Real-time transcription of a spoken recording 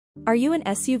Are you an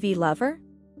SUV lover?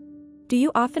 Do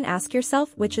you often ask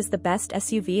yourself which is the best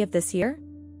SUV of this year?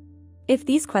 If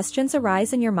these questions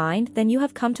arise in your mind, then you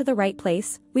have come to the right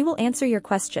place. We will answer your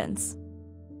questions.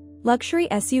 Luxury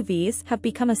SUVs have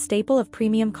become a staple of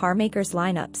premium car makers'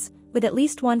 lineups, with at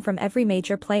least one from every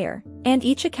major player, and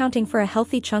each accounting for a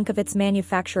healthy chunk of its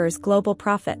manufacturer's global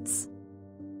profits.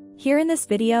 Here in this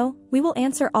video, we will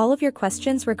answer all of your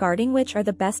questions regarding which are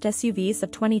the best SUVs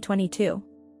of 2022.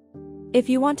 If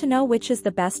you want to know which is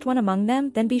the best one among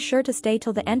them, then be sure to stay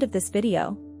till the end of this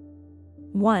video.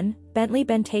 1. Bentley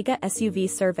Bentayga SUV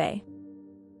Survey.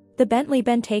 The Bentley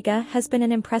Bentayga has been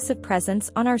an impressive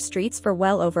presence on our streets for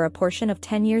well over a portion of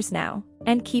 10 years now,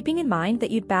 and keeping in mind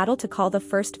that you'd battle to call the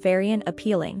first variant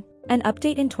appealing, an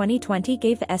update in 2020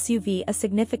 gave the SUV a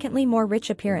significantly more rich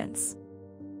appearance.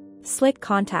 Slick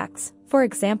contacts, for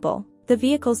example, the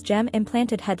vehicle's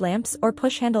gem-implanted headlamps or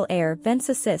push-handle air vents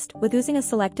assist with oozing a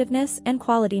selectiveness and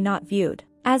quality not viewed,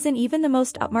 as in even the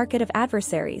most upmarket of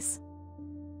adversaries.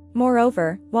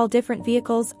 Moreover, while different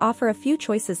vehicles offer a few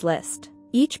choices list,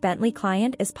 each Bentley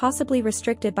client is possibly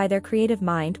restricted by their creative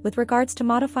mind with regards to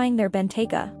modifying their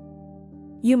Bentayga.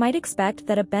 You might expect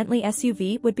that a Bentley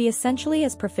SUV would be essentially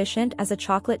as proficient as a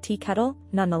chocolate tea kettle.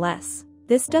 Nonetheless,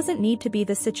 this doesn't need to be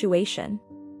the situation.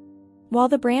 While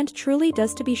the brand truly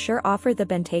does to be sure offer the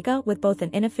Bentayga with both an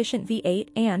inefficient V8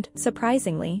 and,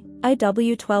 surprisingly, a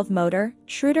W12 motor,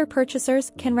 shrewder purchasers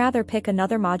can rather pick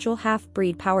another module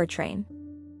half-breed powertrain.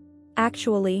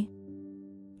 Actually,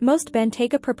 most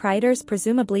Bentayga proprietors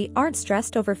presumably aren't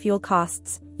stressed over fuel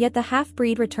costs, yet the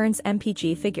half-breed returns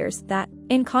MPG figures that,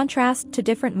 in contrast to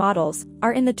different models,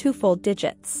 are in the twofold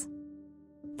digits.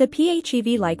 The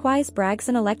PHEV likewise brags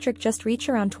an electric just reach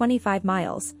around 25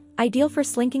 miles, ideal for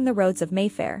slinking the roads of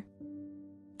Mayfair.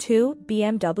 2.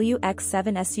 BMW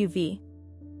X7 SUV.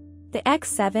 The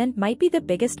X7 might be the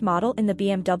biggest model in the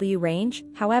BMW range,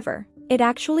 however, it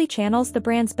actually channels the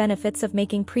brand's benefits of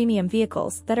making premium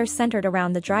vehicles that are centered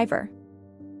around the driver.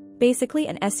 Basically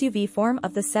an SUV form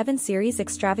of the 7 Series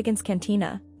Extravagance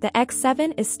Cantina, the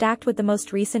X7 is stacked with the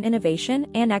most recent innovation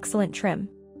and excellent trim.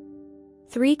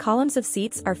 3 columns of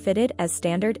seats are fitted as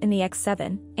standard in the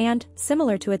X7, and,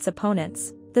 similar to its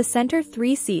opponents, the center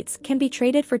 3 seats can be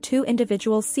traded for 2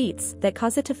 individual seats that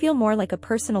cause it to feel more like a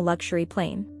personal luxury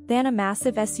plane than a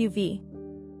massive SUV.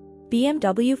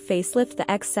 BMW facelifted the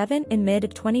X7 in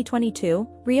mid-2022,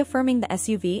 reaffirming the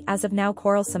SUV as of now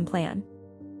quarrelsome plan.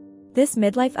 This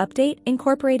midlife update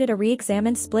incorporated a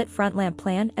re-examined split front lamp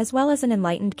plan as well as an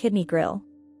enlightened kidney grille.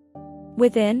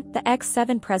 Within, the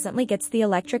X7 presently gets the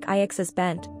electric iX's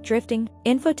bent, drifting,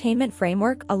 infotainment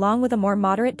framework along with a more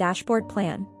moderate dashboard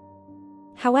plan.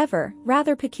 However,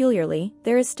 rather peculiarly,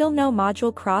 there is still no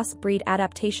module cross-breed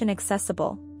adaptation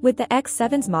accessible, with the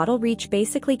X7's model reach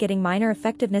basically getting minor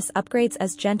effectiveness upgrades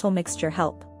as gentle mixture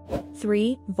help.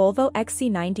 3. Volvo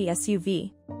XC90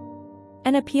 SUV.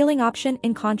 An appealing option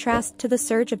in contrast to the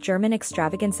surge of German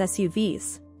extravagance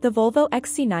SUVs, the Volvo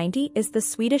XC90 is the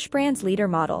Swedish brand's leader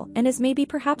model and is maybe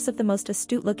perhaps of the most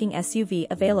astute-looking SUV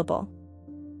available.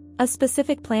 A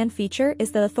specific planned feature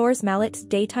is the Thor's Mallet's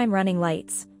daytime running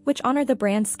lights, which honor the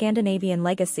brand's Scandinavian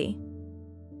legacy.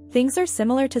 Things are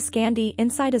similar to Scandi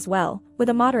inside as well, with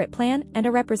a moderate plan and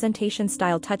a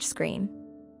representation-style touchscreen.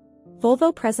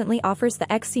 Volvo presently offers the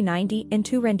XC90 in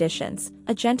 2 renditions,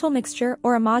 a gentle mixture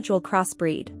or a module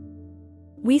crossbreed.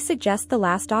 We suggest the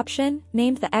last option,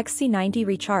 named the XC90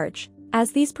 Recharge,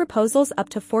 as these proposals up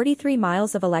to 43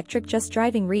 miles of electric just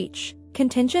driving reach,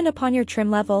 contingent upon your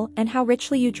trim level and how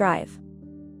richly you drive.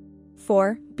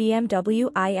 4. BMW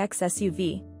iX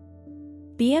SUV.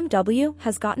 BMW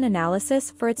has gotten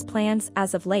analysis for its plans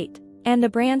as of late, and the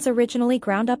brand's originally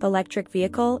ground-up electric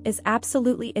vehicle is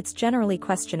absolutely its generally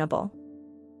questionable.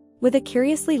 With a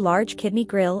curiously large kidney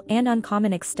grille and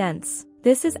uncommon extents,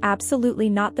 this is absolutely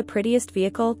not the prettiest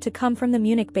vehicle to come from the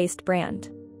Munich-based brand.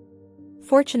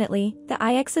 Fortunately, the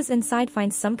iX's inside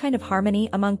finds some kind of harmony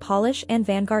among polish and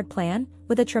Vanguard plan,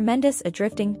 with a tremendous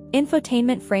drifting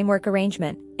infotainment framework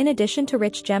arrangement, in addition to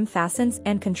rich gem fastens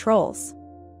and controls.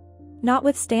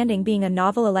 Notwithstanding being a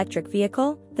novel electric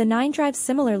vehicle, the 9 drives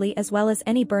similarly as well as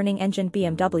any burning-engine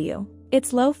BMW.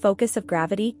 Its low focus of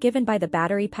gravity given by the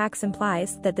battery packs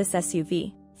implies that this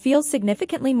SUV feels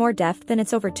significantly more deft than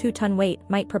its over 2-ton weight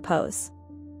might propose.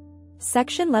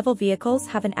 Section-level vehicles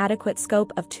have an adequate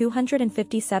scope of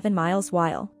 257 miles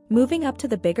while moving up to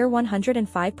the bigger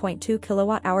 105.2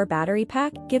 kWh battery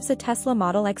pack gives a Tesla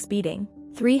Model X beating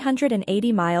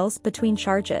 380 miles between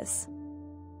charges.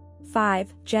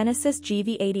 5. Genesis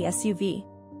GV80 SUV.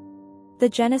 The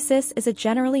Genesis is a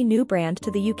generally new brand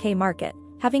to the UK market,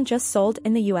 having just sold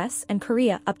in the US and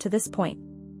Korea up to this point.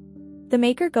 The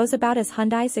maker goes about as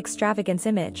Hyundai's extravagance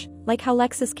image, like how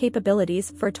Lexus capabilities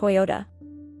for Toyota.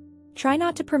 Try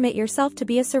not to permit yourself to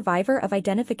be a survivor of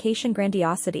identification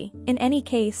grandiosity. In any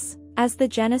case, as the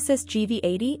Genesis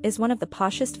GV80 is one of the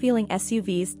poshest feeling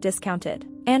SUVs discounted,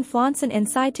 and flaunts an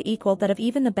inside to equal that of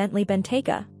even the Bentley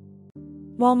Bentayga.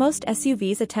 While most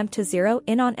SUVs attempt to zero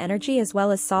in on energy as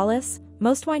well as solace,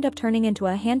 most wind up turning into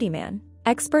a handyman,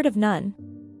 expert of none.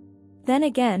 Then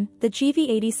again, the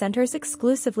GV80 centers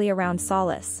exclusively around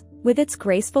solace, with its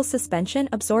graceful suspension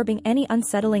absorbing any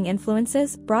unsettling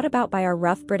influences brought about by our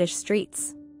rough British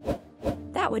streets.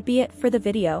 That would be it for the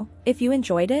video. If you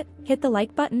enjoyed it, hit the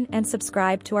like button and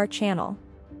subscribe to our channel.